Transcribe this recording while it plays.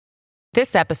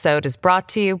This episode is brought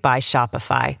to you by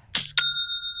Shopify.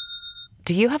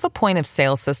 Do you have a point of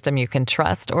sale system you can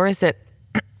trust, or is it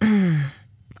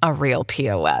a real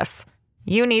POS?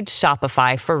 You need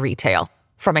Shopify for retail.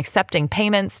 From accepting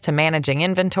payments to managing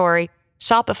inventory,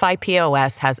 Shopify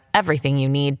POS has everything you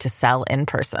need to sell in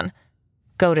person.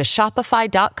 Go to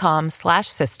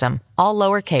shopify.com/system, all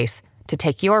lowercase, to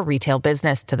take your retail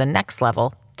business to the next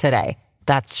level today.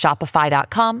 That's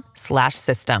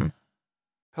shopify.com/system.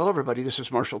 Hello, everybody. This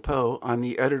is Marshall Poe. I'm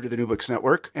the editor of the New Books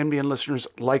Network. NBN listeners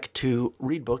like to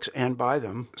read books and buy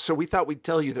them. So we thought we'd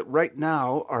tell you that right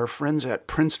now, our friends at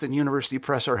Princeton University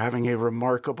Press are having a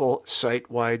remarkable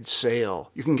site-wide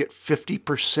sale. You can get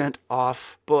 50%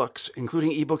 off books,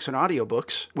 including ebooks and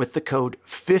audiobooks, with the code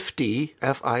 50,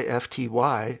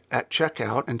 F-I-F-T-Y, at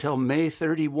checkout until May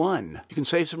 31. You can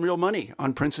save some real money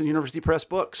on Princeton University Press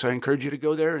books. I encourage you to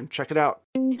go there and check it out.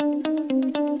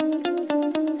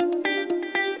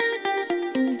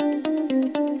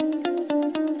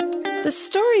 The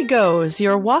story goes,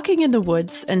 you're walking in the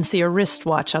woods and see a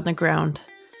wristwatch on the ground.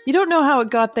 You don't know how it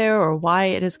got there or why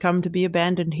it has come to be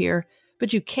abandoned here,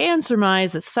 but you can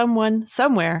surmise that someone,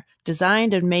 somewhere,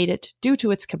 designed and made it due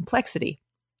to its complexity.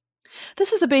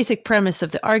 This is the basic premise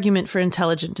of the argument for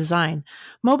intelligent design,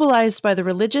 mobilized by the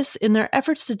religious in their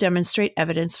efforts to demonstrate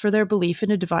evidence for their belief in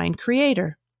a divine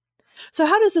creator. So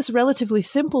how does this relatively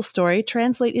simple story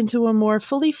translate into a more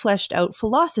fully fleshed out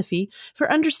philosophy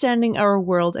for understanding our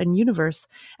world and universe,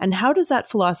 and how does that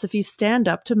philosophy stand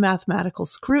up to mathematical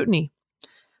scrutiny?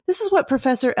 This is what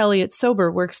Professor Elliot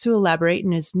Sober works to elaborate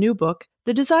in his new book,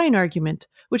 The Design Argument,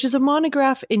 which is a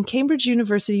monograph in Cambridge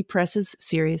University Press's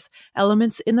series,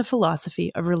 Elements in the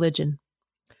Philosophy of Religion.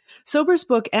 Sober's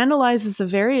book analyzes the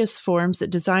various forms that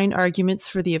design arguments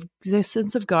for the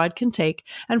existence of God can take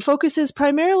and focuses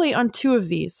primarily on two of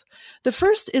these. The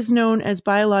first is known as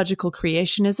biological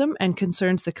creationism and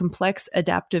concerns the complex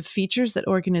adaptive features that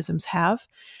organisms have.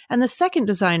 And the second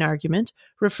design argument,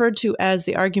 referred to as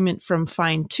the argument from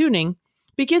fine-tuning,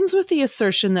 begins with the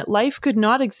assertion that life could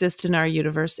not exist in our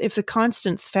universe if the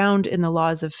constants found in the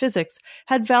laws of physics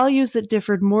had values that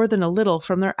differed more than a little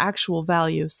from their actual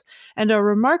values, and our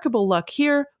remarkable luck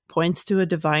here points to a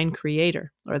divine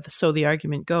creator, or so the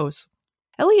argument goes.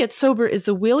 Elliot Sober is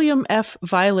the William F.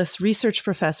 Vilas Research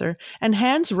Professor and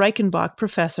Hans Reichenbach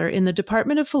Professor in the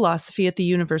Department of Philosophy at the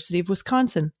University of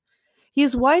Wisconsin. He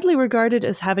is widely regarded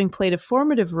as having played a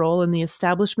formative role in the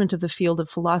establishment of the field of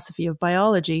philosophy of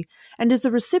biology and is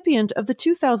the recipient of the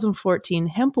 2014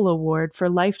 Hempel Award for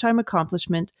Lifetime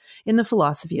Accomplishment in the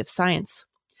Philosophy of Science.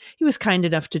 He was kind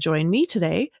enough to join me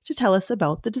today to tell us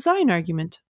about the design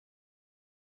argument.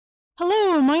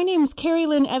 Hello, my name is Carrie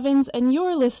Lynn Evans, and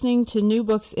you're listening to New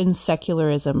Books in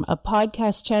Secularism, a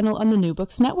podcast channel on the New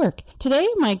Books Network. Today,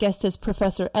 my guest is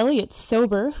Professor Elliot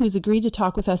Sober, who's agreed to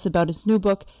talk with us about his new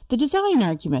book, The Design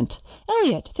Argument.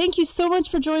 Elliot, thank you so much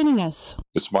for joining us.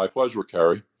 It's my pleasure,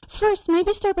 Carrie. First,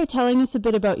 maybe start by telling us a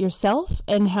bit about yourself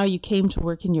and how you came to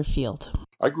work in your field.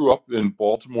 I grew up in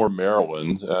Baltimore,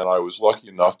 Maryland, and I was lucky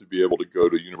enough to be able to go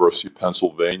to University of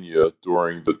Pennsylvania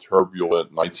during the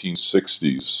turbulent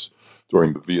 1960s.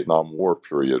 During the Vietnam War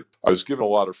period. I was given a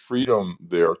lot of freedom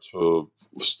there to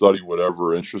study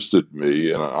whatever interested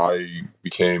me, and I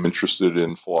became interested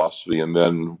in philosophy and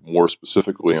then more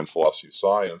specifically in philosophy of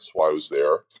science while I was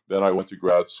there. Then I went to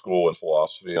grad school in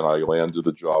philosophy, and I landed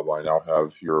the job I now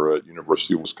have here at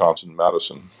University of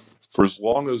Wisconsin-Madison. For as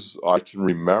long as I can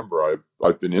remember,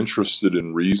 I've been interested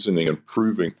in reasoning and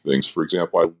proving things. For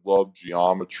example, I loved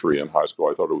geometry in high school.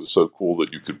 I thought it was so cool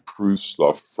that you could prove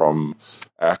stuff from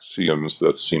axioms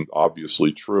that seemed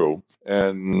obviously true.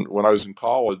 And when I was in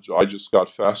college, I just got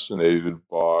fascinated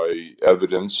by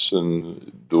evidence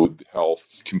and how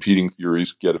competing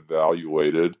theories get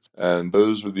evaluated. And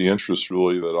those are the interests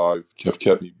really that have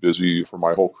kept me busy for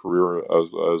my whole career as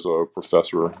a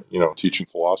professor, teaching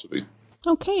philosophy.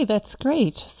 Okay, that's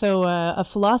great. So a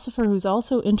philosopher who's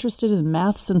also interested in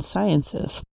maths and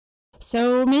sciences.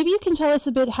 So maybe you can tell us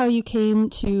a bit how you came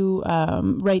to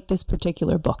write this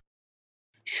particular book.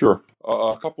 Sure.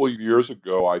 A couple of years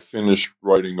ago, I finished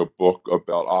writing a book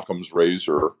about Occam's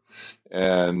razor,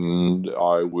 and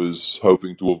I was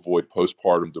hoping to avoid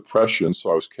postpartum depression,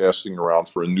 so I was casting around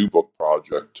for a new book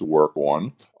project to work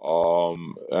on.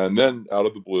 And then, out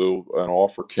of the blue, an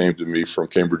offer came to me from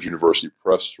Cambridge University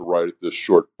Press to write this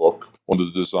short book on the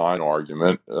design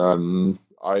argument, and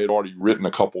I had already written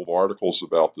a couple of articles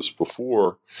about this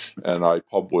before, and I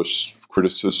published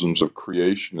criticisms of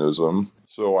creationism.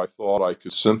 So I thought I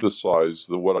could synthesize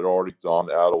what I'd already done,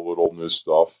 add a little new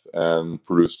stuff, and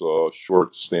produce a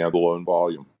short standalone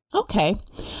volume. Okay.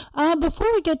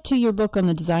 Before we get to your book on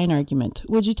the design argument,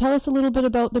 would you tell us a little bit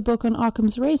about the book on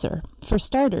Occam's razor? For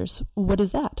starters, what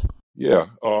is that? Yeah,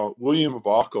 William of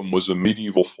Ockham was a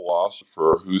medieval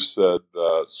philosopher who said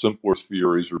that simpler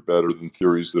theories are better than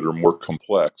theories that are more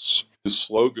complex. His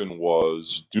slogan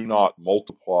was, "Do not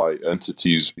multiply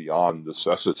entities beyond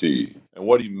necessity." And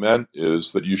what he meant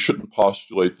is that you shouldn't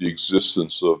postulate the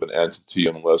existence of an entity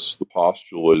unless the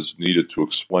postulate is needed to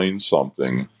explain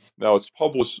something. Now, it's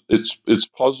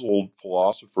puzzled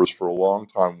philosophers for a long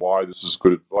time why this is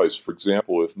good advice. For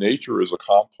example, if nature is a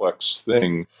complex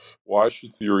thing, why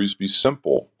should theories be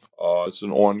simple? It's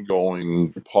an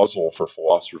ongoing puzzle for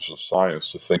philosophers of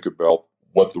science to think about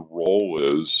what the role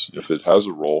is, if it has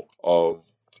a role, of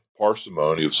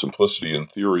parsimony, of simplicity in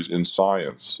theories in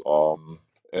science.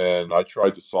 And I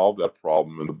tried to solve that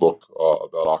problem in the book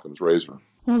about Occam's razor.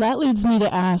 Well, that leads me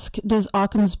to ask, does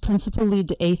Occam's principle lead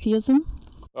to atheism?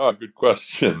 Good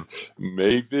question.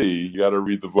 Maybe. You got to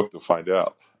read the book to find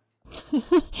out.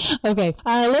 Okay,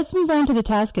 let's move on to the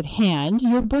task at hand,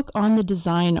 your book on the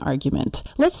design argument.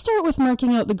 Let's start with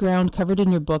marking out the ground covered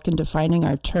in your book and defining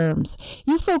our terms.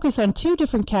 You focus on two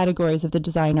different categories of the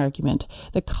design argument,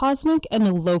 the cosmic and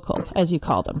the local, as you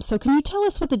call them. So can you tell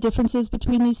us what the difference is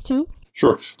between these two?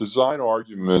 Sure. Design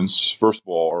arguments, first of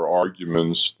all, are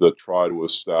arguments that try to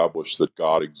establish that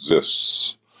God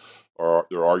exists.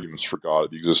 They're arguments for God,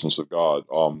 the existence of God.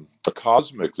 A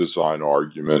cosmic design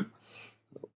argument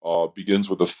begins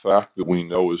with the fact that we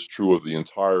know is true of the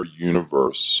entire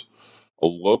universe. A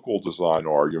local design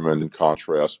argument, in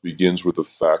contrast, begins with the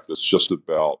fact that it's just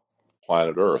about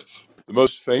planet Earth. The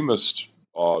most famous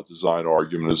design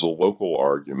argument is a local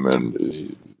argument.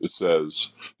 It says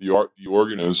the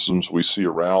organisms we see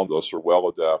around us are well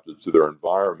adapted to their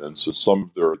environments, and some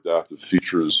of their adaptive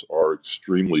features are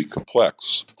extremely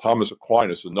complex. Thomas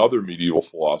Aquinas, another medieval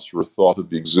philosopher, thought that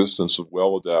the existence of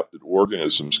well-adapted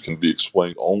organisms can be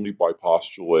explained only by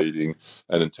postulating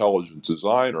an intelligent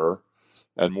designer,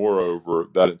 and moreover,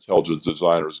 that intelligent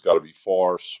designer has got to be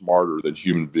far smarter than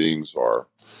human beings are.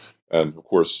 And of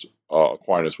course,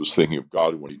 Aquinas was thinking of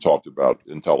God when he talked about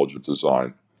intelligent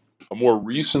design. A more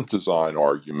recent design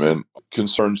argument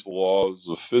concerns the laws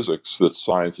of physics that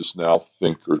scientists now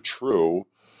think are true.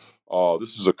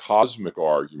 This is a cosmic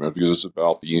argument because it's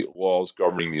about the laws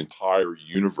governing the entire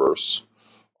universe.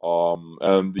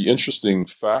 And the interesting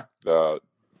fact that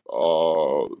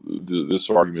this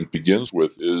argument begins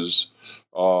with is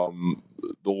the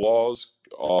laws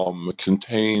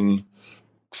contain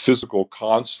physical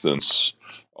constants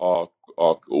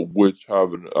which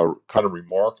have a kind of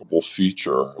remarkable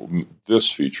feature,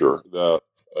 this feature, that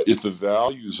if the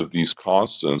values of these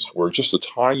constants were just a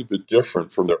tiny bit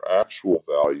different from their actual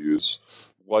values,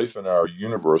 life in our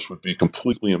universe would be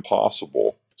completely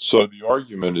impossible. So the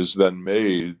argument is then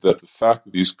made that the fact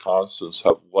that these constants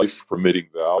have life-permitting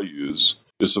values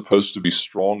is supposed to be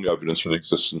strong evidence for the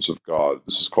existence of God.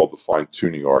 This is called the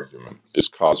fine-tuning argument. It's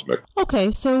cosmic.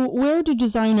 Okay, so where do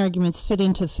design arguments fit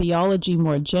into theology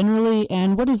more generally,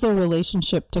 and what is their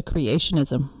relationship to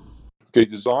creationism? Okay,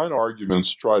 design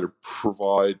arguments try to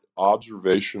provide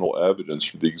observational evidence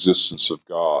for the existence of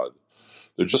God.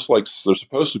 They're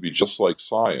supposed to be just like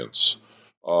science.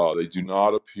 They do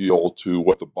not appeal to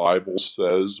what the Bible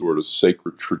says or to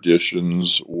sacred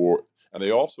traditions, and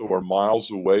they also are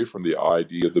miles away from the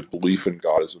idea that belief in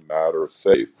God is a matter of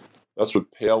faith. That's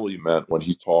what Paley meant when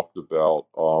he talked about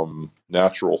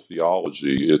natural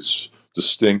theology. It's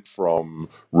distinct from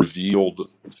revealed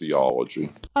theology.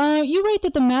 You write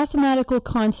that the mathematical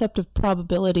concept of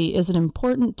probability is an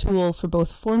important tool for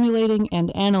both formulating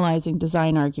and analyzing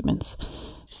design arguments.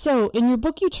 So, in your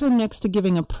book, you turn next to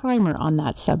giving a primer on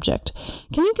that subject.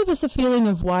 Can you give us a feeling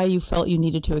of why you felt you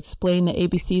needed to explain the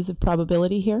ABCs of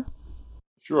probability here?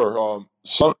 Sure.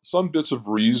 Some bits of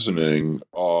reasoning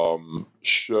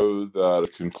show that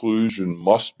a conclusion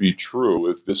must be true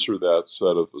if this or that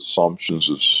set of assumptions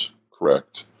is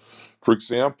correct. For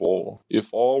example,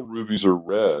 if all rubies are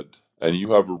red and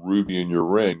you have a ruby in your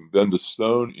ring, then the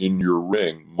stone in your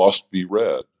ring must be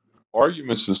red.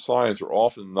 Arguments in science are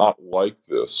often not like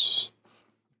this.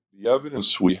 The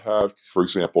evidence we have, for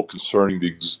example, concerning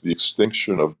the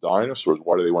extinction of dinosaurs,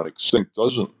 why do they went extinct,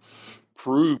 doesn't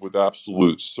prove with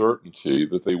absolute certainty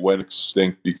that they went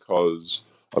extinct because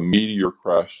a meteor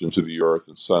crashed into the Earth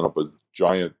and sent up a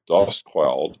giant dust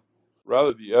cloud.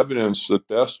 Rather, the evidence at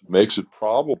best makes it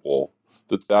probable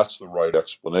that that's the right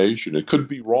explanation. It could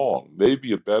be wrong.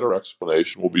 Maybe a better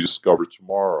explanation will be discovered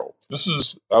tomorrow. This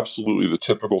is absolutely the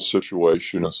typical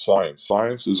situation in science.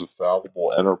 Science is a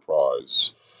fallible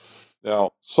enterprise.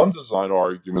 Now, some design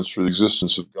arguments for the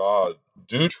existence of God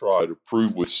do try to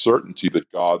prove with certainty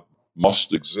that God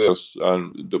must exist,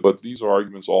 but these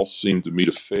arguments all seem to me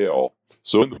to fail.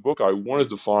 So in the book, I wanted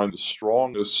to find the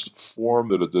strongest form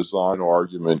that a design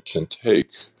argument can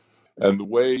take. And the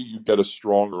way you get a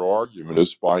stronger argument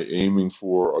is by aiming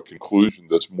for a conclusion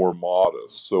that's more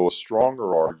modest. So a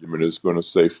stronger argument is going to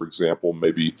say, for example,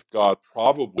 maybe God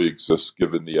probably exists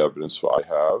given the evidence I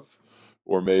have.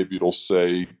 Or maybe it'll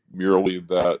say merely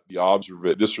that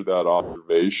this or that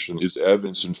observation is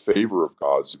evidence in favor of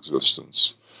God's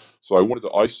existence. So I wanted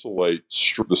to isolate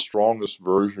the strongest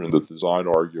version that design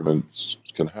arguments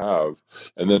can have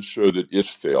and then show that it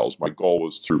fails. My goal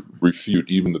was to refute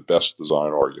even the best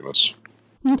design arguments.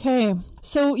 Okay,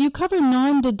 so you cover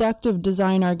non-deductive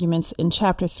design arguments in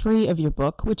Chapter 3 of your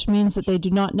book, which means that they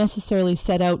do not necessarily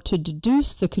set out to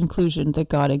deduce the conclusion that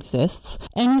God exists.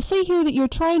 And you say here that you're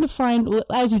trying to find,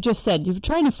 as you just said, you're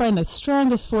trying to find the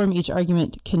strongest form each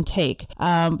argument can take,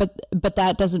 but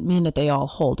that doesn't mean that they all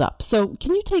hold up. So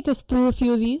can you take us through a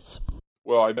few of these?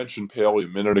 Well, I mentioned Paley a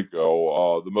minute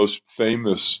ago. The most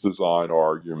famous design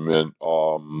argument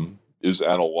is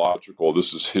analogical.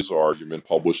 This is his argument,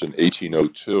 published in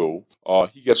 1802.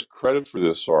 He gets credit for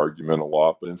this argument a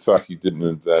lot, but in fact, he didn't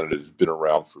invent it. It's been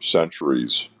around for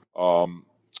centuries. In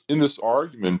this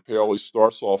argument, Paley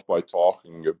starts off by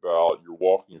talking about you're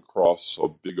walking across a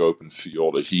big open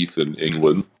field, a heath in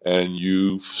England, and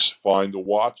you find a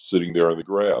watch sitting there in the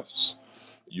grass.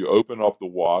 You open up the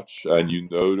watch and you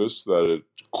notice that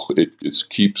it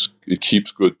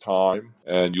keeps good time.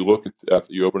 And you look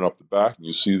you open up the back and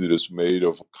you see that it's made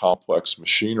of complex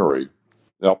machinery.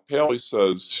 Now, Paley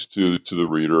says to the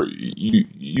reader,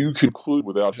 you conclude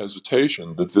without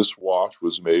hesitation that this watch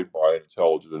was made by an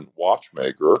intelligent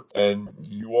watchmaker, and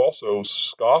you also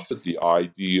scoff at the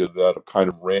idea that a kind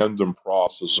of random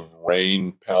process of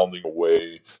rain pounding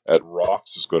away at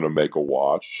rocks is going to make a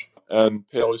watch. And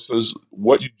Paley says,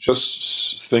 what you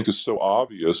just think is so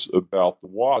obvious about the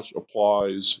watch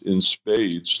applies in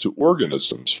spades to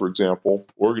organisms. For example,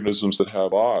 organisms that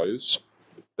have eyes,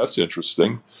 that's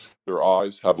interesting. Their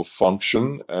eyes have a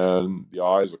function, and the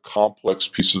eye is a complex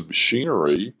piece of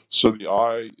machinery. So the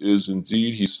eye is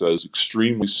indeed, he says,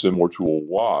 extremely similar to a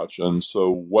watch. And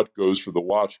so what goes for the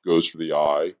watch goes for the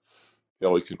eye.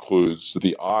 Paley concludes that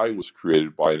the eye was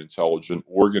created by an intelligent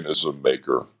organism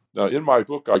maker. Now, in my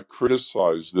book, I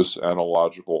criticize this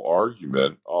analogical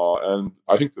argument, and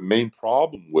I think the main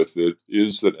problem with it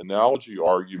is that analogy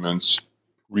arguments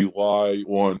rely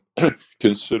on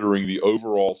considering the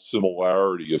overall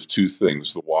similarity of two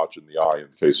things, the watch and the eye in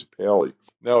the case of Paley.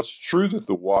 Now, it's true that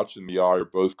the watch and the eye are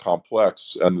both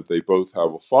complex and that they both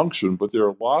have a function, but there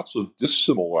are lots of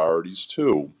dissimilarities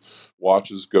too.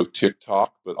 Watches go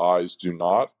tick-tock, but eyes do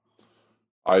not.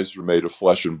 Eyes are made of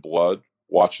flesh and blood.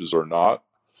 Watches are not.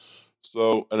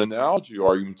 So an analogy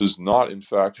argument does not, in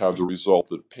fact, have the result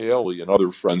that Paley and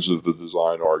other friends of the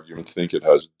design argument think it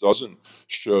has. It doesn't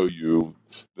show you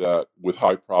that with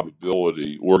high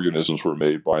probability organisms were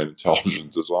made by an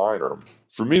intelligent designer.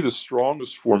 For me, the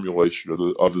strongest formulation of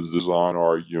the design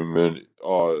argument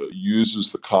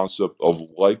uses the concept of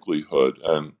likelihood.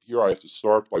 And here I have to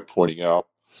start by pointing out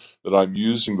that I'm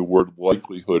using the word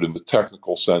likelihood in the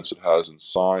technical sense it has in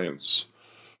science.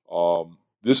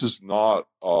 This is not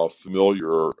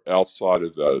familiar outside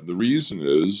of that. And the reason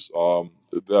is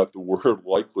that the word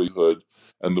likelihood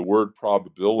and the word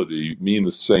probability mean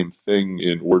the same thing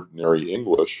in ordinary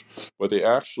English, but they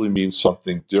actually mean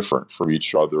something different from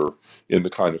each other in the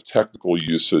kind of technical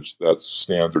usage that's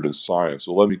standard in science.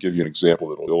 So let me give you an example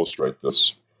that will illustrate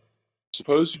this.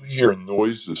 Suppose you hear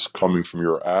noises coming from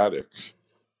your attic,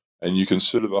 and you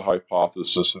consider the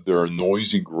hypothesis that there are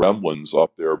noisy gremlins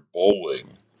up there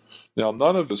bowling. Now,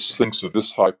 none of us thinks that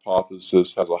this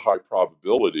hypothesis has a high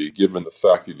probability given the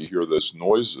fact that you hear those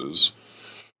noises,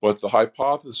 but the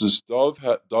hypothesis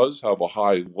does have a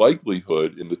high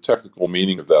likelihood in the technical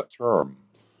meaning of that term.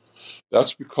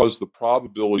 That's because the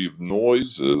probability of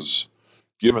noises,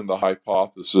 given the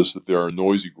hypothesis that there are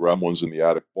noisy gremlins in the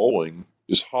attic bowling,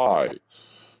 is high.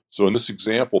 So in this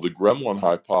example, the gremlin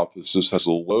hypothesis has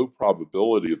a low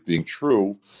probability of being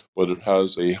true, but it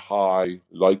has a high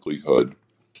likelihood.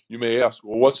 You may ask,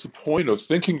 well, what's the point of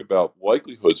thinking about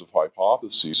likelihoods of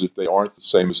hypotheses if they aren't the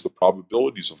same as the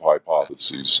probabilities of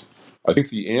hypotheses? I think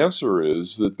the answer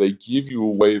is that they give you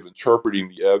a way of interpreting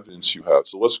the evidence you have.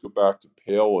 So let's go back to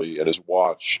Paley and his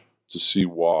watch to see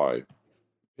why.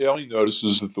 Paley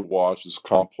notices that the watch is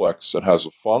complex and has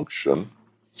a function.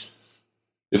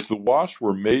 If the watch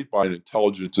were made by an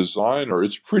intelligent designer,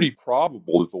 it's pretty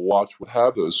probable that the watch would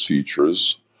have those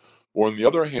features. Or on the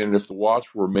other hand, if the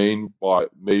watch were made by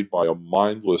a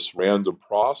mindless random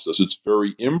process, it's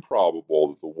very improbable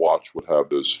that the watch would have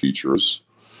those features.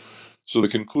 So the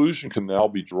conclusion can now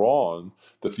be drawn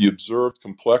that the observed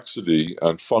complexity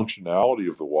and functionality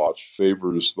of the watch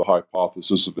favors the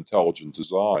hypothesis of intelligent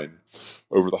design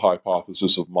over the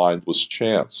hypothesis of mindless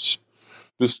chance.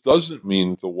 This doesn't mean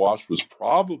that the watch was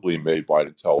probably made by an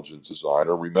intelligent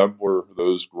designer. Remember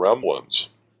those gremlins.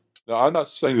 Now, I'm not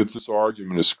saying that this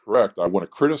argument is correct. I want to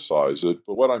criticize it,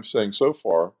 but what I'm saying so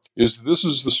far is this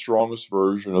is the strongest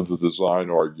version of the design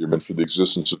argument for the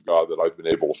existence of God that I've been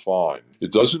able to find.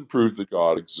 It doesn't prove that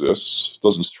God exists,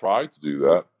 doesn't try to do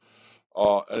that,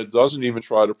 and it doesn't even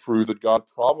try to prove that God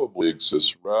probably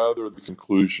exists. Rather, the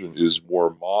conclusion is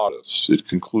more modest. It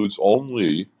concludes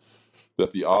only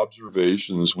that the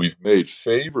observations we've made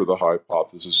favor the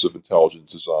hypothesis of intelligent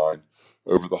design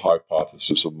over the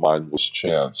hypothesis of mindless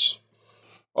chance.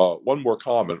 One more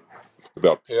comment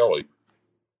about Paley.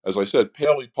 As I said,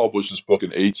 Paley published this book in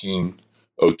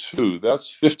 1802. That's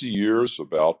 50 years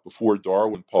about before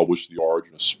Darwin published The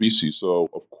Origin of Species. So,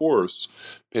 of course,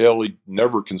 Paley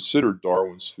never considered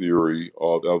Darwin's theory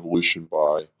of evolution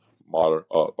by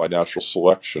natural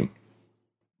selection.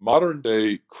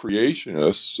 Modern-day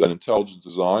creationists and intelligent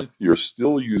design theorists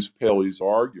still use Paley's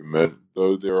argument,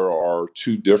 though there are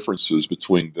two differences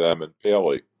between them and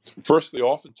Paley. First, they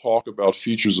often talk about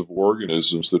features of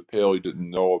organisms that Paley didn't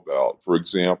know about. For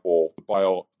example,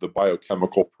 the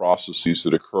biochemical processes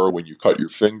that occur when you cut your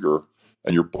finger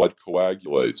and your blood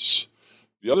coagulates.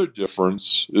 The other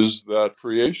difference is that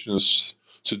creationists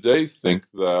today think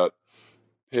that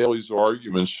Paley's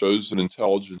argument shows that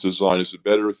intelligent design is a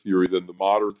better theory than the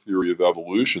modern theory of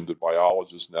evolution that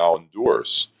biologists now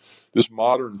endorse. This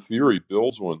modern theory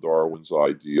builds on Darwin's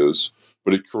ideas,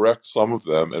 but it corrects some of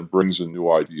them and brings in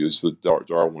new ideas that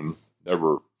Darwin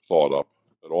never thought up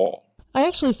at all. I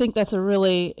actually think that's a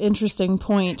really interesting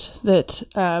point that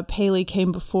Paley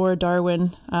came before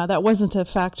Darwin. That wasn't a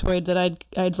factoid that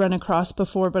I'd run across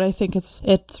before, but I think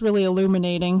it's really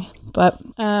illuminating. But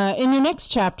in your next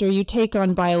chapter, you take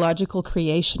on biological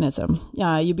creationism.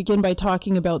 You begin by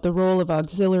talking about the role of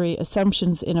auxiliary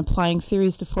assumptions in applying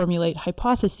theories to formulate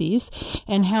hypotheses,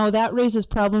 and how that raises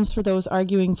problems for those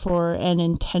arguing for an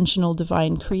intentional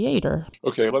divine creator.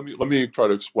 Okay, let me try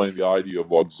to explain the idea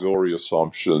of auxiliary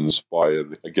assumptions by,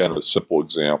 again, a simple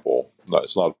example.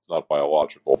 It's not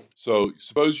biological. So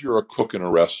suppose you're a cook in a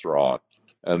restaurant,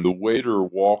 and the waiter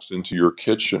walks into your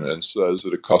kitchen and says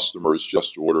that a customer has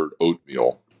just ordered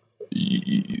oatmeal.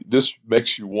 This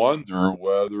makes you wonder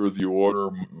whether the order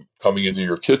coming into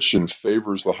your kitchen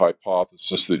favors the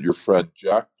hypothesis that your friend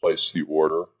Jack placed the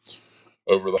order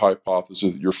over the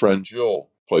hypothesis that your friend Jill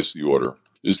placed the order.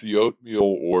 Is the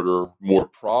oatmeal order more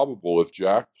probable if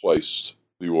Jack placed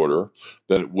the order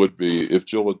than it would be if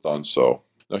Jill had done so?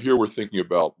 Now, here we're thinking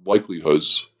about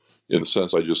likelihoods in the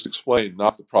sense I just explained,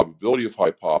 not the probability of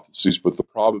hypotheses, but the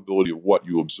probability of what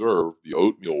you observe, the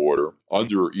oatmeal order,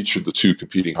 under each of the two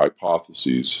competing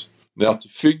hypotheses. Now, to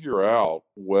figure out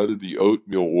whether the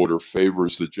oatmeal order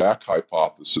favors the Jack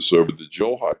hypothesis over the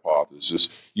Jill hypothesis,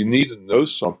 you need to know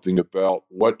something about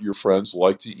what your friends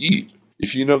like to eat.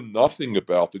 If you know nothing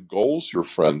about the goals your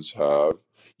friends have,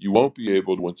 you won't be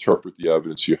able to interpret the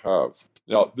evidence you have.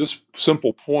 Now, this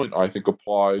simple point, I think,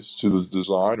 applies to the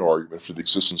design argument for the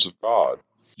existence of God.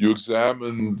 You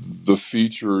examine the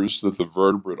features that the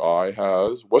vertebrate eye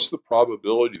has. What's the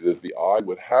probability that the eye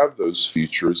would have those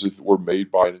features if it were made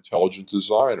by an intelligent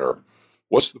designer?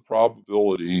 What's the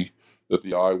probability that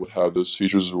the eye would have those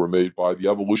features that were made by the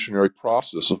evolutionary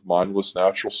process of mindless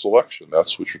natural selection?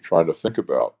 That's what you're trying to think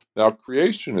about. Now,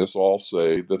 creationists all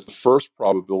say that the first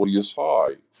probability is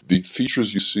high. The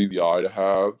features you see the eye to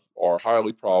have are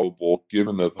highly probable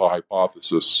given the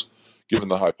hypothesis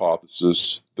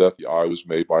that the eye was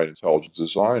made by an intelligent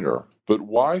designer. But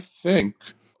why think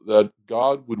that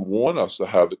God would want us to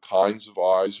have the kinds of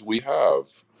eyes we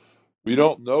have? We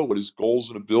don't know what his goals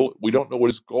and ability. We don't know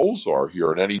what his goals are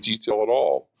here in any detail at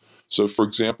all. So, for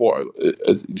example,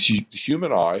 the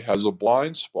human eye has a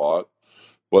blind spot,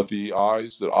 but the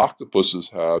eyes that octopuses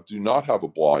have do not have a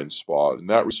blind spot. In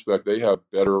that respect, they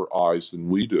have better eyes than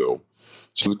we do.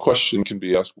 So the question can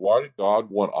be asked, why did God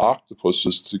want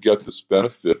octopuses to get this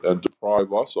benefit and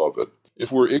deprive us of it?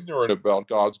 If we're ignorant about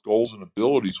God's goals and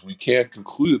abilities, we can't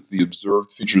conclude that the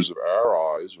observed features of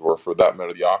our eyes, or for that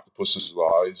matter, the octopus's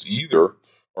eyes, either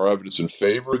are evidence in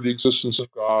favor of the existence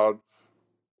of God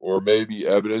or maybe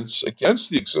evidence against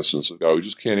the existence of God. We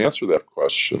just can't answer that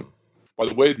question. By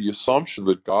the way, the assumption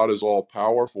that God is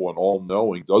all-powerful and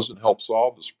all-knowing doesn't help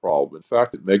solve this problem. In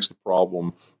fact, it makes the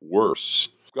problem worse.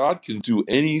 God can do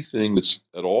anything that's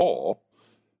at all,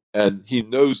 and he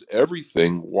knows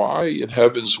everything, why in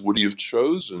heavens would he have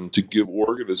chosen to give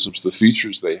organisms the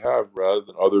features they have rather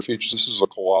than other features? This is a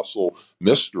colossal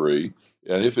mystery,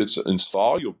 and if it's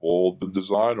insoluble, the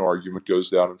design argument goes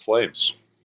down in flames.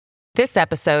 This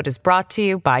episode is brought to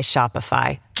you by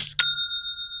Shopify.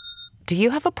 Do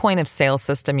you have a point of sale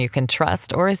system you can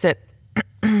trust, or is it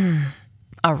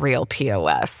a real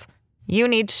POS? You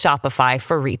need Shopify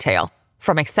for retail.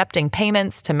 From accepting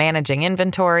payments to managing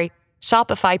inventory,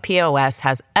 Shopify POS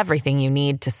has everything you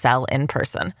need to sell in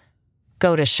person.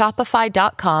 Go to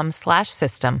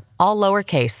shopify.com/system, all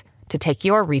lowercase, to take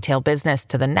your retail business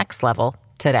to the next level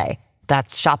today.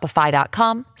 That's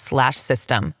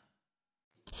shopify.com/system.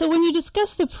 So when you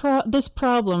discuss this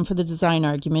problem for the design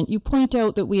argument, you point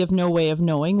out that we have no way of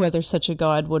knowing whether such a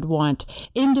God would want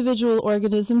individual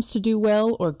organisms to do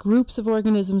well, or groups of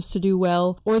organisms to do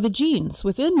well, or the genes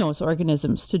within those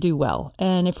organisms to do well.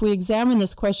 And if we examine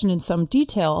this question in some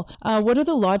detail, what are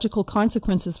the logical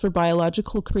consequences for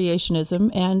biological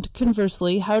creationism? And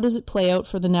conversely, how does it play out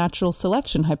for the natural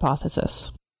selection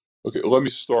hypothesis? Okay, let me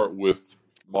start with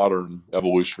modern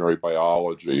evolutionary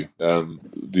biology. And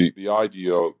the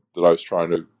idea that I was trying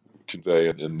to convey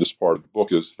in this part of the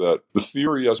book is that the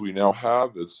theory as we now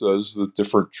have it says that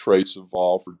different traits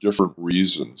evolve for different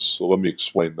reasons. So let me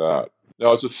explain that.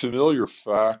 Now, it's a familiar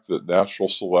fact that natural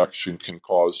selection can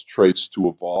cause traits to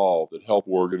evolve that help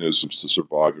organisms to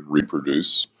survive and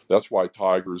reproduce. That's why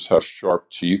tigers have sharp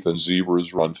teeth and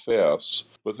zebras run fast.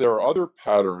 But there are other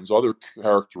patterns, other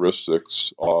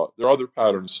characteristics. There are other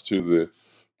patterns to the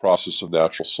process of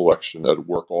natural selection at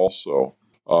work also.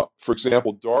 For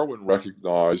example, Darwin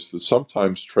recognized that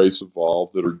sometimes traits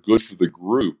evolve that are good for the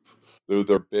group, though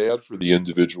they're bad for the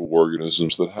individual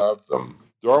organisms that have them.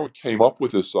 Darwin came up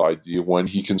with this idea when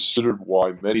he considered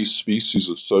why many species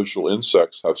of social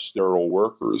insects have sterile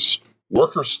workers.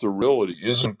 Worker sterility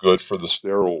isn't good for the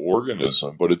sterile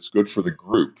organism, but it's good for the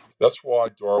group. That's why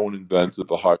Darwin invented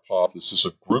the hypothesis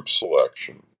of group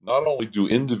selection. Not only do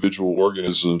individual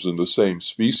organisms in the same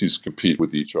species compete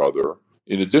with each other,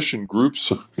 in addition,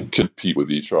 groups compete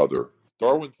with each other.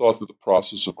 Darwin thought that the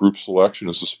process of group selection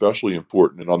is especially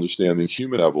important in understanding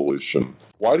human evolution.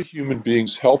 Why do human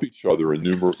beings help each other in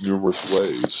numerous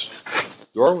ways?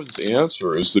 Darwin's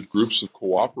answer is that groups of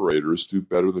cooperators do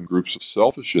better than groups of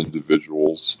selfish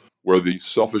individuals, where the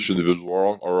selfish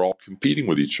individuals are all competing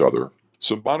with each other.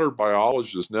 So modern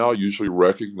biologists now usually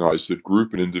recognize that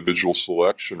group and individual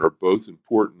selection are both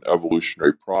important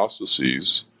evolutionary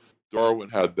processes. Darwin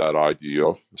had that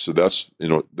idea, so that's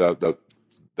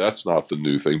that's not the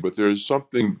new thing. But there's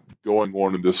something going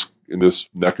on in this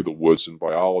neck of the woods in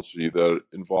biology that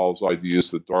involves ideas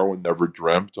that Darwin never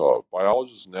dreamt of.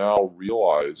 Biologists now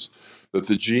realize that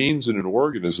the genes in an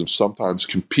organism sometimes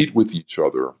compete with each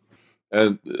other.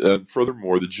 And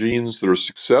furthermore, the genes that are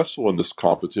successful in this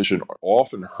competition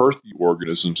often hurt the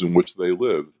organisms in which they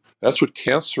live. That's what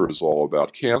cancer is all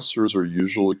about. Cancers are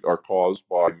usually caused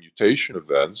by mutation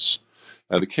events,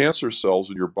 and the cancer cells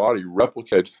in your body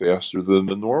replicate faster than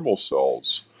the normal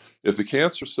cells. If the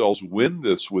cancer cells win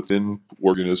this within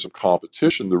organism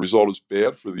competition, the result is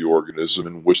bad for the organism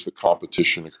in which the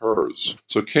competition occurs.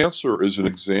 So cancer is an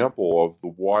example of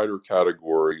the wider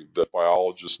category that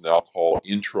biologists now call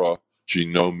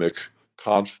intragenomic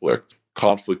conflict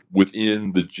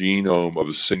within the genome of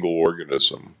a single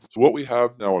organism. So what we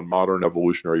have now in modern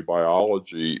evolutionary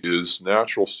biology is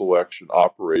natural selection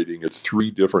operating at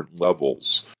three different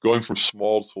levels. Going from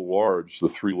small to large, the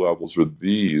three levels are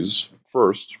these.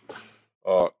 First,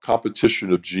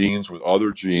 competition of genes with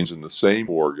other genes in the same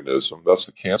organism. That's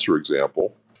the cancer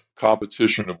example.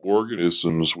 Competition of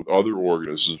organisms with other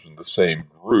organisms in the same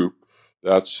group.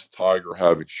 That's tiger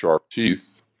having sharp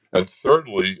teeth. And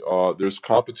thirdly, there's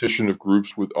competition of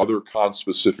groups with other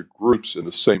conspecific groups in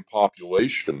the same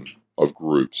population of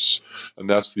groups. And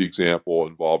that's the example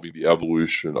involving the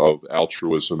evolution of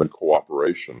altruism and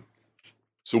cooperation.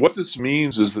 So what this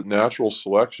means is that natural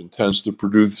selection tends to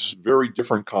produce very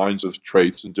different kinds of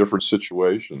traits in different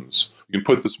situations. You can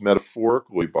put this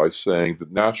metaphorically by saying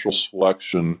that natural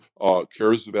selection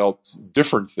cares about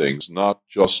different things, not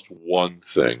just one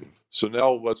thing. So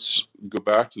now let's go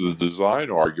back to the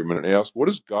design argument and ask, what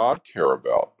does God care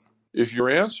about? If your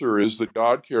answer is that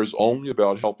God cares only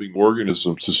about helping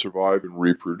organisms to survive and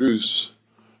reproduce,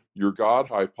 your God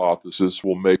hypothesis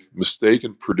will make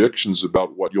mistaken predictions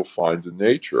about what you'll find in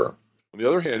nature. On the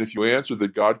other hand, if you answer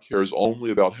that God cares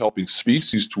only about helping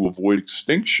species to avoid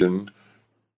extinction,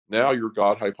 now your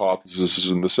God hypothesis is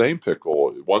in the same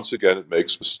pickle. Once again, it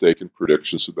makes mistaken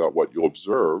predictions about what you'll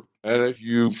observe. And if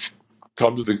you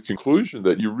come to the conclusion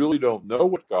that you really don't know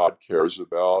what God cares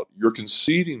about, you're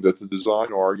conceding that the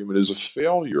design argument is a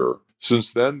failure,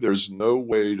 since then there's no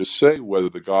way to say whether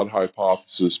the God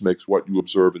hypothesis makes what you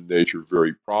observe in nature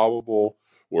very probable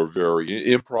or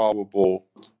very improbable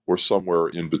or somewhere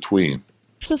in between.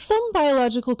 So some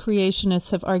biological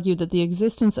creationists have argued that the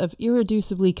existence of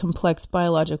irreducibly complex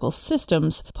biological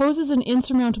systems poses an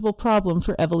insurmountable problem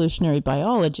for evolutionary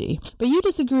biology. But you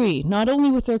disagree, not only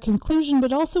with their conclusion,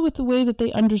 but also with the way that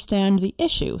they understand the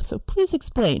issue. So please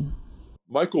explain.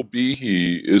 Michael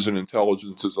Behe is an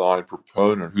intelligent design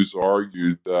proponent who's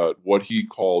argued that what he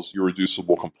calls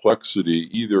irreducible complexity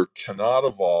either cannot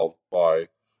evolve by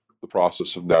the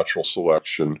process of natural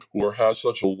selection, or has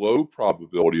such a low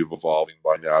probability of evolving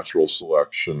by natural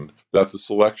selection that the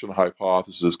selection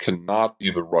hypothesis cannot be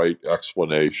the right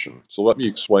explanation. So let me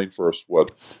explain first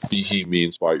what Behe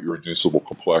means by irreducible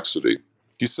complexity.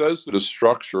 He says that a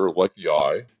structure like the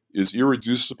eye is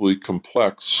irreducibly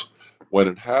complex when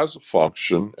it has a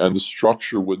function, and the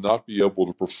structure would not be able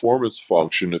to perform its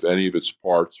function if any of its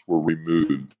parts were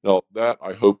removed. Now, that,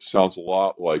 I hope, sounds a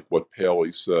lot like what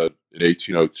Paley said in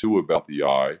 1802 about the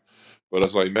eye, but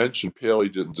as I mentioned, Paley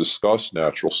didn't discuss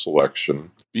natural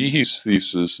selection. Behe's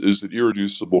thesis is that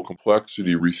irreducible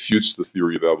complexity refutes the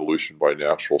theory of evolution by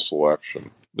natural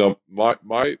selection. Now,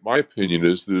 my opinion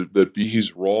is that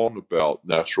Behe's wrong about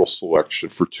natural selection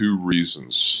for two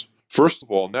reasons. First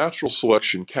of all, natural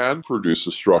selection can produce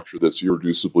a structure that's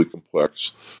irreducibly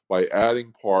complex by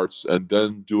adding parts and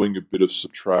then doing a bit of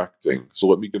subtracting. So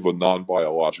let me give a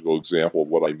non-biological example of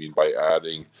what I mean by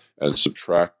adding and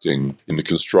subtracting in the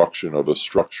construction of a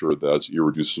structure that's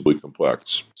irreducibly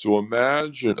complex. So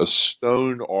imagine a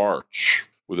stone arch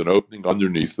with an opening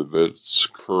underneath of it. It's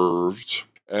curved,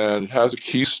 and it has a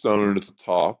keystone at the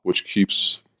top, which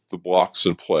keeps the blocks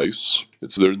in place.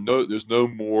 There's no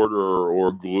mortar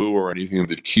or glue or anything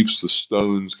that keeps the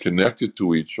stones connected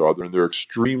to each other, and they're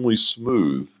extremely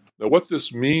smooth. Now, what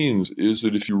this means is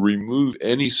that if you remove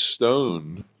any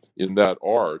stone in that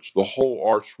arch, the whole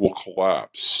arch will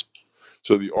collapse.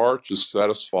 So the arch is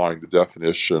satisfying the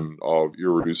definition of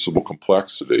irreducible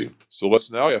complexity. So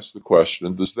let's now ask the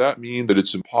question, does that mean that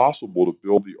it's impossible to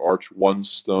build the arch one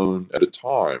stone at a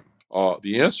time?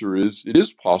 The answer is it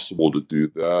is possible to do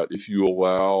that if you're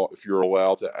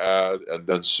allowed to add and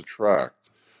then subtract.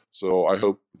 So I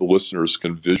hope the listeners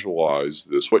can visualize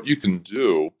this. What you can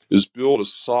do is build a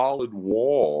solid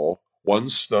wall, one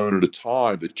stone at a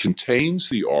time, that contains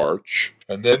the arch,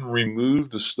 and then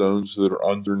remove the stones that are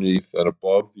underneath and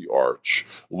above the arch,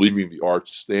 leaving the arch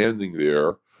standing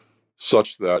there,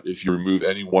 such that if you remove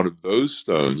any one of those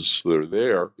stones that are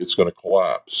there, it's going to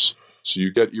collapse. So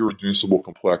you get irreducible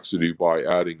complexity by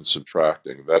adding and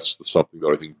subtracting. That's something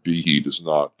that I think Behe does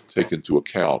not take into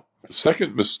account. The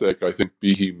second mistake I think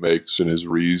Behe makes in his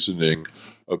reasoning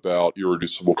about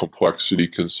irreducible complexity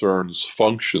concerns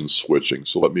function switching.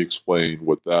 So let me explain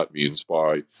what that means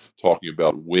by talking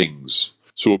about wings.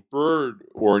 So a bird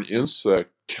or an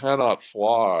insect cannot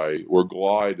fly or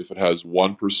glide if it has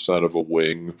 1% of a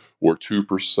wing or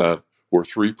 2% or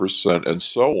 3%, and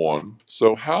so on.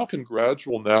 So how can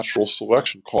gradual natural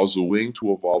selection cause a wing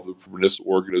to evolve to permit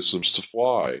organisms to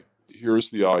fly? Here's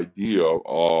the idea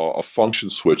of function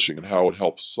switching and how it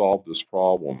helps solve this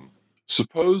problem.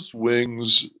 Suppose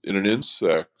wings in an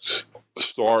insect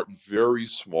start very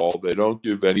small. They don't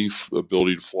give any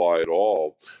ability to fly at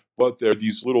all. But they're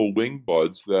these little wing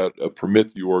buds that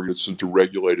permit the organism to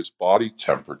regulate its body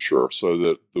temperature, so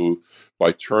that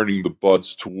by turning the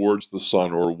buds towards the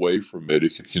sun or away from it,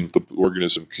 the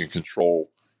organism can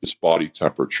control its body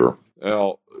temperature.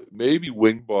 Now, maybe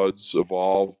wing buds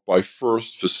evolve by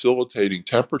first facilitating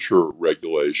temperature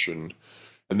regulation,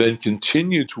 and then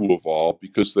continue to evolve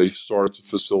because they started to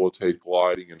facilitate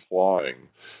gliding and flying.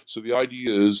 So the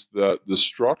idea is that the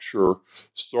structure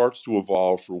starts to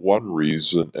evolve for one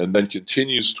reason and then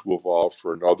continues to evolve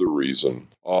for another reason.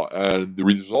 And the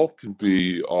result can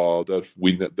be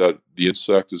that the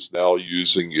insect is now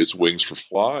using its wings for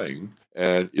flying.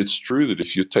 And it's true that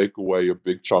if you take away a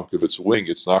big chunk of its wing,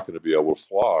 it's not going to be able to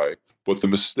fly. But the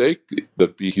mistake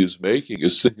that Behe is making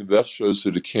is thinking that shows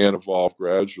that it can evolve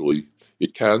gradually.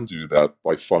 It can do that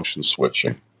by function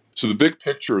switching. So the big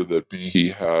picture that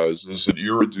Behe has is that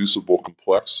irreducible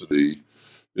complexity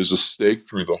is a stake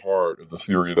through the heart of the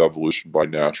theory of evolution by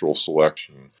natural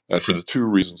selection. And for the two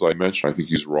reasons I mentioned, I think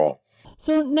he's wrong.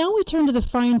 So now we turn to the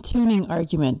fine-tuning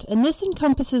argument, and this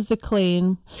encompasses the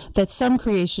claim that some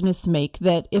creationists make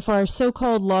that if our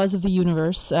so-called laws of the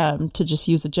universe, to just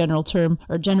use a general term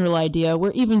or general idea,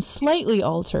 were even slightly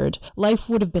altered, life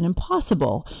would have been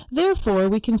impossible. Therefore,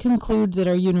 we can conclude that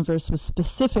our universe was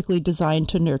specifically designed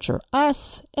to nurture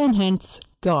us, and hence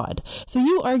God. So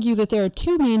you argue that there are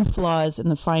two main flaws in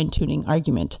the fine-tuning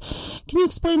argument. Can you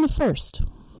explain the first?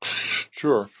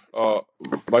 Sure.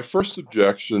 My first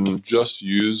objection just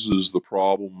uses the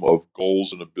problem of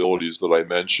goals and abilities that I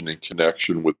mentioned in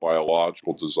connection with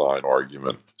biological design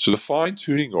argument. So the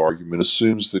fine-tuning argument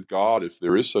assumes that God, if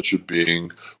there is such a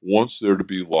being, wants there to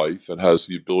be life and has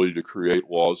the ability to create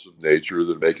laws of nature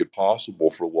that make it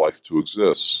possible for life to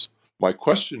exist. My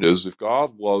question is, if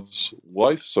God loves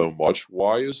life so much,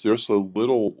 why is there so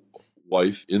little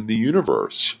life in the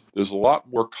universe? There's a lot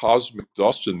more cosmic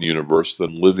dust in the universe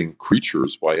than living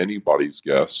creatures by anybody's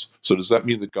guess. So does that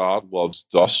mean that God loves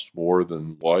dust more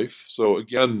than life? So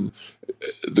again,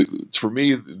 for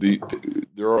me,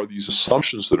 there are these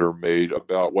assumptions that are made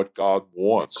about what God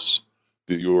wants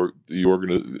the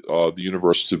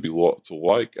universe to be to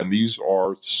like, and these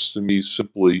are, to me,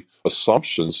 simply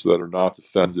assumptions that are not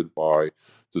defended by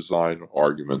design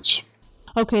arguments.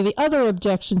 Okay, the other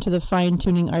objection to the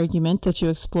fine-tuning argument that you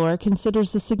explore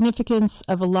considers the significance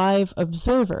of a live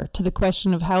observer to the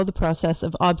question of how the process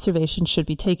of observation should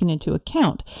be taken into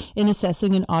account in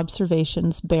assessing an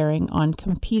observation's bearing on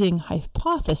competing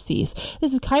hypotheses.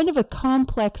 This is kind of a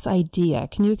complex idea.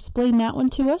 Can you explain that one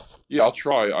to us? Yeah, I'll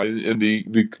try.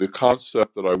 The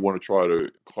concept that I want to try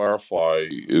to clarify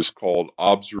is called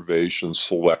observation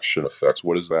selection effects.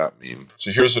 What does that mean?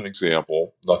 So here's an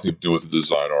example, nothing to do with the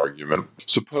design argument.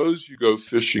 Suppose you go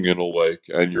fishing in a lake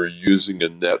and you're using a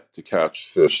net to catch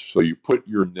fish. So you put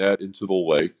your net into the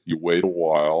lake, you wait a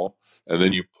while, and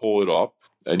then you pull it up,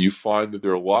 and you find that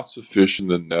there are lots of fish in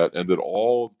the net and that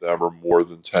all of them are more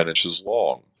than 10 inches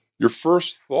long. Your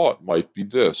first thought might be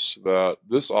that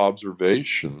this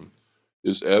observation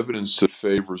is evidence that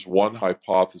favors one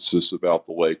hypothesis about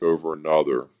the lake over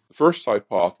another. The first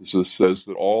hypothesis says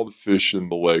that all the fish in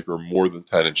the lake are more than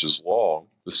 10 inches long.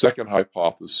 The second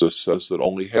hypothesis says that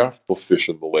only half the fish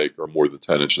in the lake are more than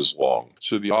 10 inches long.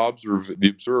 So the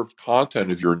observed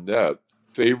content of your net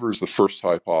favors the first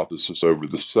hypothesis over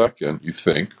the second, you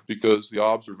think, because the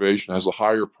observation has a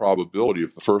higher probability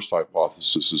if the first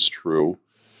hypothesis is true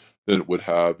than it would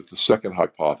have if the second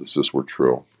hypothesis were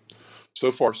true.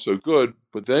 So far, so good,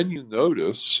 but then you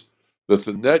notice that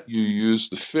the net you use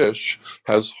to fish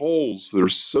has holes that are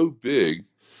so big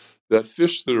that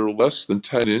fish that are less than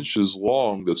 10 inches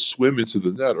long that swim into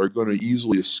the net are going to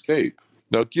easily escape.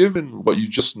 Now, given what you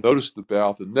just noticed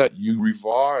about the net, you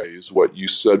revise what you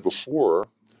said before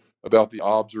about the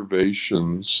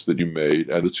observations that you made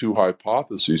and the two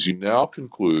hypotheses. You now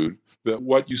conclude that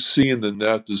what you see in the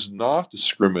net does not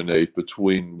discriminate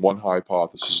between one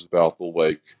hypothesis about the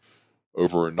lake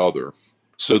over another.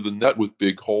 So the net with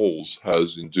big holes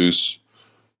has induced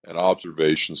an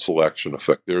observation selection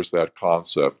effect. There's that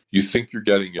concept. You think you're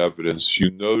getting evidence.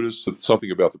 You notice that something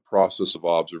about the process of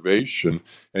observation,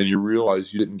 and you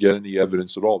realize you didn't get any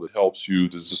evidence at all that helps you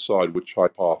to decide which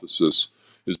hypothesis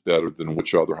is better than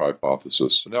which other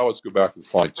hypothesis. So now let's go back to the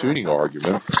fine-tuning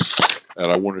argument,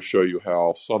 and I want to show you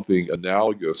how something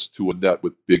analogous to a net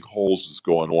with big holes is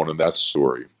going on in that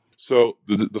story. So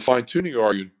the fine-tuning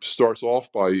argument starts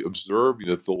off by observing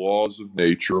that the laws of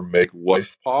nature make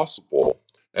life possible.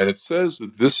 And it says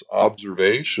that this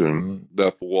observation,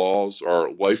 that the laws are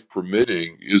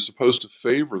life-permitting, is supposed to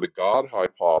favor the God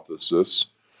hypothesis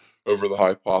over the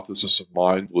hypothesis of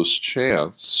mindless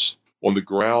chance, on the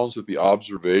grounds that the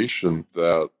observation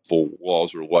that the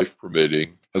laws are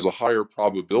life-permitting has a higher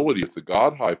probability if the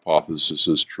God hypothesis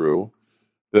is true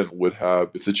than it would have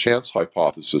if the chance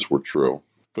hypothesis were true.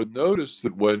 But notice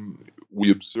that when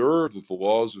we observe that the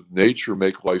laws of nature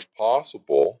make life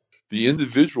possible, the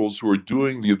individuals who are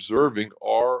doing the observing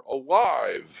are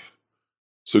alive.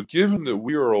 So given that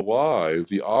we are alive,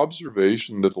 the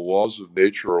observation that the laws of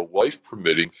nature are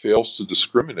life-permitting fails to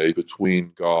discriminate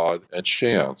between God and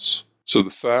chance. So the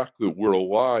fact that we're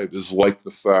alive is like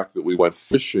the fact that we went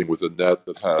fishing with a net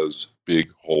that has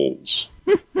big holes.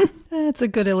 That's a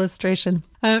good illustration.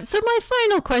 So my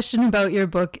final question about your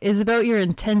book is about your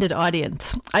intended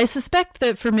audience. I suspect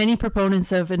that for many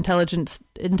proponents of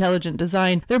intelligent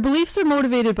design, their beliefs are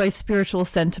motivated by spiritual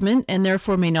sentiment and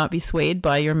therefore may not be swayed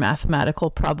by your mathematical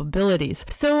probabilities.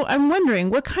 So I'm wondering,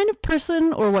 what kind of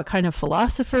person or what kind of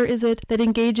philosopher is it that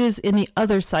engages in the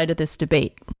other side of this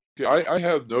debate? I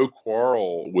have no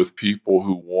quarrel with people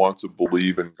who want to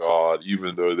believe in God,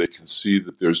 even though they can see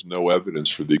that there's no evidence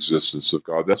for the existence of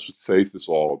God. That's what faith is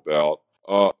all about.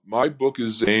 My book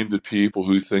is aimed at people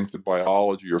who think that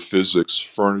biology or physics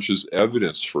furnishes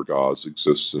evidence for God's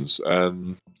existence.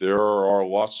 And there are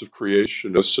lots of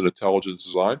creationists and intelligent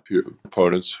design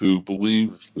proponents who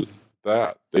believe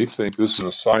that. They think this is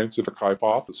a scientific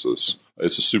hypothesis.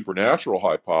 It's a supernatural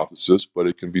hypothesis, but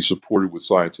it can be supported with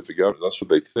scientific evidence. That's what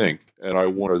they think. And I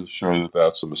want to show that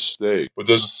that's a mistake. But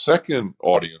there's a second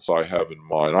audience I have in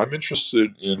mind. I'm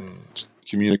interested in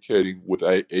communicating with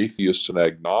atheists and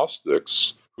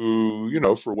agnostics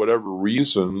who, for whatever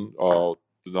reason,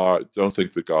 don't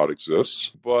think that God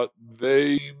exists, but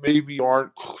they maybe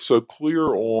aren't so clear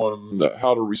on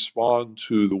how to respond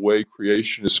to the way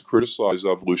creationists criticize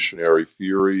evolutionary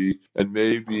theory, and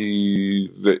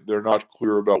maybe they're not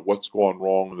clear about what's gone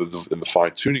wrong in the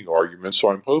fine-tuning argument.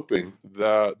 So I'm hoping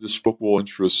that this book will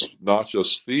interest not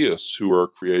just theists who are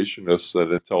creationists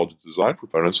and intelligent design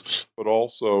proponents, but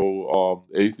also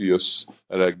atheists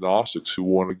and agnostics who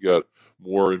want to get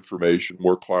more information,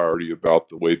 more clarity about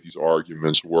the way these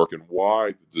arguments work and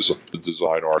why the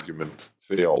design argument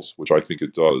fails, which I think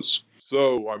it does.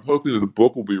 So I'm hoping that the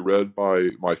book will be read by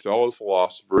my fellow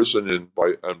philosophers and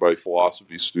by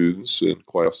philosophy students in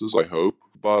classes, I hope.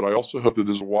 But I also hope that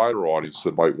there's a wider audience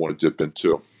that might want to dip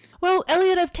into. Well,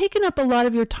 Elliot, I've taken up a lot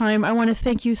of your time. I want to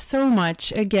thank you so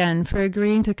much again for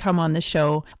agreeing to come on the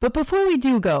show. But before we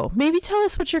do go, maybe tell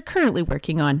us what you're currently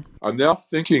working on. I'm now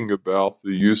thinking about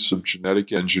the use of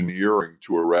genetic engineering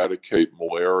to eradicate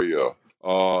malaria.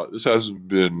 This hasn't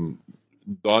been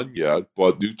done yet,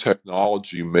 but new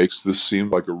technology makes this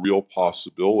seem like a real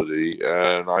possibility,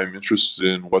 and I'm interested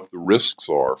in what the risks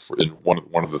are in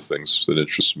one of the things that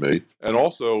interests me. And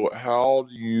also, how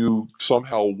do you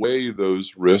somehow weigh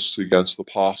those risks against the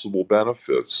possible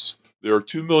benefits? There are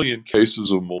 2 million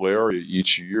cases of malaria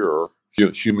each year,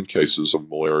 human cases of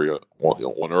malaria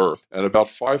on Earth, and about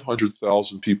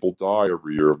 500,000 people die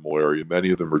every year of malaria.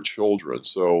 Many of them are children.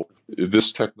 So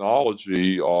this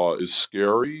technology is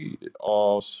scary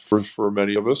for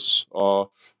many of us, but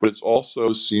it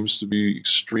also seems to be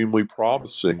extremely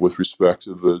promising with respect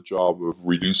to the job of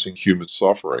reducing human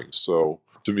suffering. So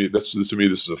to me, this is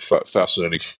a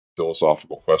fascinating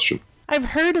philosophical question. I've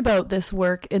heard about this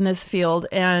work in this field,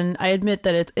 and I admit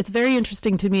that it's very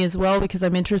interesting to me as well, because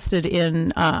I'm interested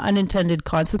in unintended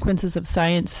consequences of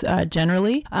science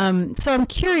generally. So I'm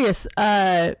curious,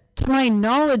 to my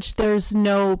knowledge, there's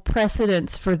no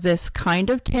precedence for this kind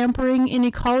of tampering in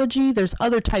ecology. There's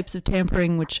other types of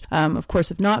tampering which, of course,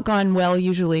 have not gone well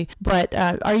usually. But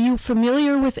are you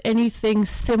familiar with anything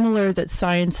similar that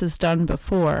science has done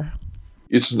before?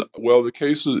 The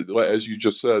case, as you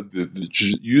just said,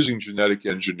 using genetic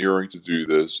engineering to do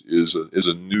this is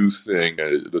a new thing.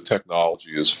 The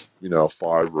technology is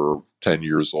 5 or 10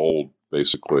 years old,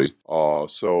 basically.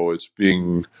 So it's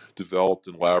being developed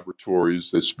in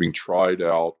laboratories. It's being tried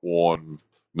out on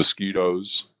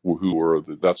mosquitoes,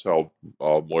 that's how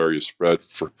malaria spread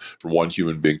from one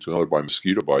human being to another, by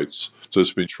mosquito bites. So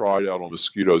it's being tried out on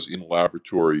mosquitoes in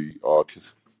laboratory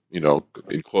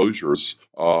enclosures.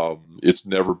 It's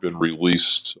never been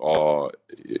released into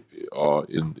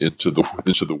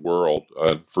the world,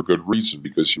 and for good reason,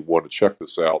 because you want to check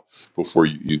this out before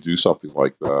you do something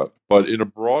like that. But in a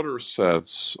broader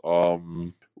sense,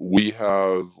 we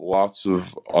have lots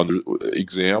of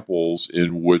examples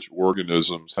in which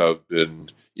organisms have been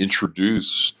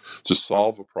introduced to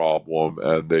solve a problem,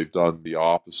 and they've done the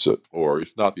opposite, or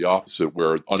if not the opposite,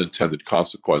 where unintended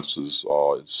consequences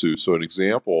ensue. So an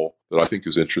example that I think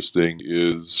is interesting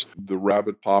is the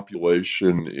rabbit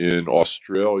population in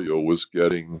Australia was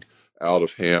getting out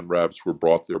of hand. Rabbits were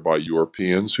brought there by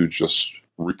Europeans who just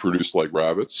reproduced like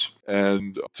rabbits.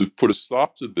 And to put a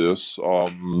stop to this,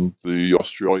 the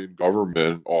Australian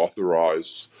government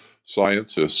authorized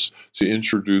scientists to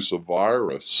introduce a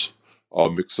virus,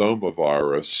 myxoma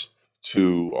virus,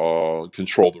 to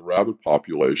control the rabbit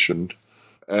population.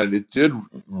 And it did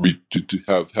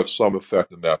have some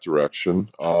effect in that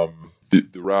direction.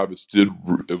 The rabbits did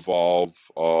evolve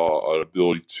an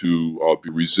ability to be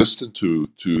resistant to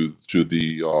the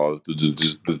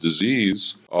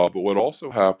disease. But what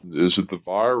also happened is that the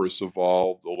virus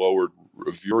evolved a lowered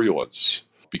virulence,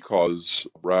 because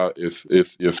if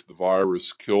the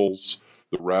virus kills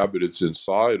the rabbit it's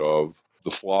inside of, the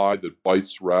fly that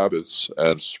bites rabbits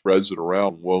and spreads it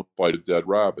around won't bite a dead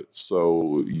rabbit.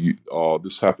 So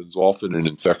this happens often in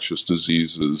infectious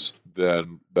diseases.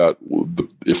 Then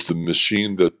if the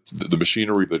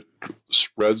machinery that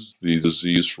spreads the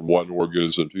disease from one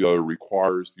organism to the other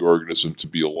requires the organism to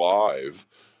be alive,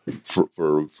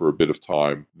 for a bit of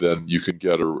time, then you can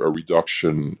get a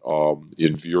reduction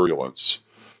in virulence.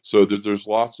 So there's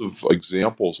lots of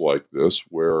examples like this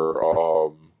where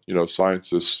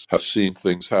scientists have seen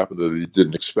things happen that they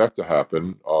didn't expect to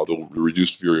happen. The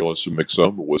reduced virulence of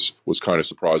myxoma was kind of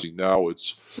surprising. Now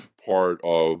it's part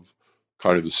of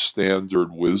kind of the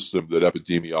standard wisdom that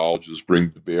epidemiologists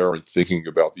bring to bear in thinking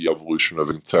about the evolution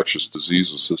of infectious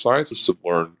diseases. So scientists have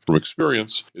learned from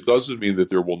experience. It doesn't mean that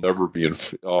there will never be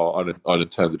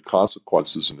unintended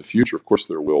consequences in the future. Of course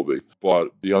there will be. But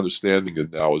the understanding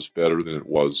of now is better than it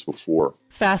was before.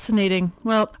 Fascinating.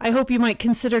 Well, I hope you might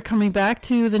consider coming back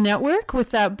to the network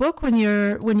with that book when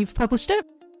you've published it.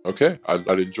 Okay, I'd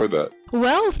enjoy that.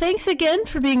 Well, thanks again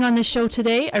for being on the show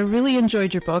today. I really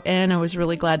enjoyed your book, and I was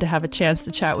really glad to have a chance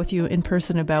to chat with you in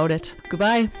person about it.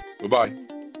 Goodbye. Goodbye.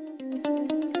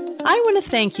 I want to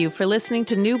thank you for listening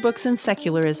to New Books in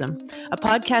Secularism, a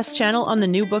podcast channel on the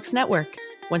New Books Network.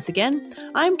 Once again,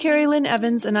 I'm Carrie Lynn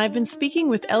Evans, and I've been speaking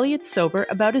with Elliot Sober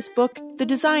about his book, The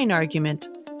Design Argument.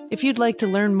 If you'd like to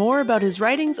learn more about his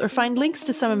writings or find links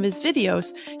to some of his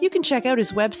videos, you can check out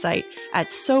his website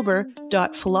at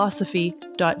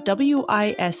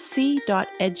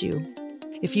sober.philosophy.wisc.edu.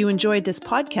 If you enjoyed this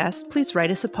podcast, please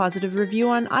write us a positive review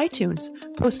on iTunes,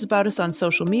 post about us on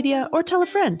social media, or tell a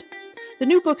friend. The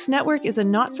New Books Network is a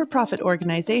not-for-profit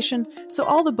organization, so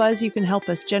all the buzz you can help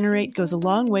us generate goes a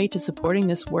long way to supporting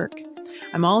this work.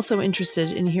 I'm also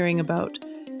interested in hearing about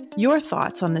your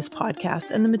thoughts on this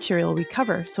podcast and the material we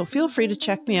cover, so feel free to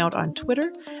check me out on Twitter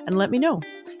and let me know.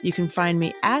 You can find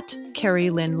me at Carrie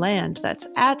Lynn Land. That's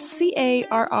at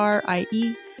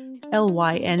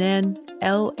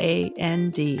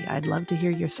CarrieLynnLand. I'd love to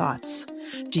hear your thoughts.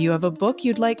 Do you have a book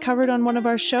you'd like covered on one of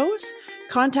our shows?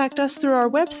 Contact us through our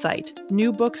website,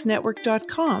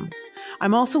 newbooksnetwork.com.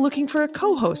 I'm also looking for a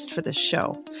co-host for this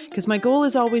show, because my goal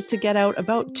is always to get out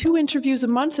about 2 interviews a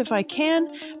month if I can,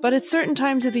 but at certain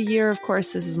times of the year, of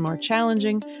course, this is more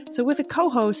challenging, so with a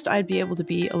co-host, I'd be able to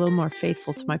be a little more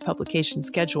faithful to my publication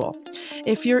schedule.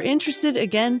 If you're interested,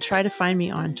 again, try to find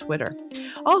me on Twitter.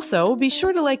 Also, be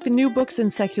sure to like the New Books in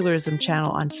Secularism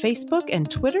channel on Facebook and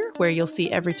Twitter, where you'll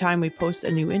see every time we post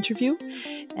a new interview.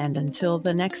 And until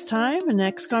the next time, a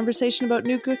next conversation about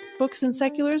new books in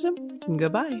secularism,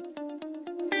 goodbye.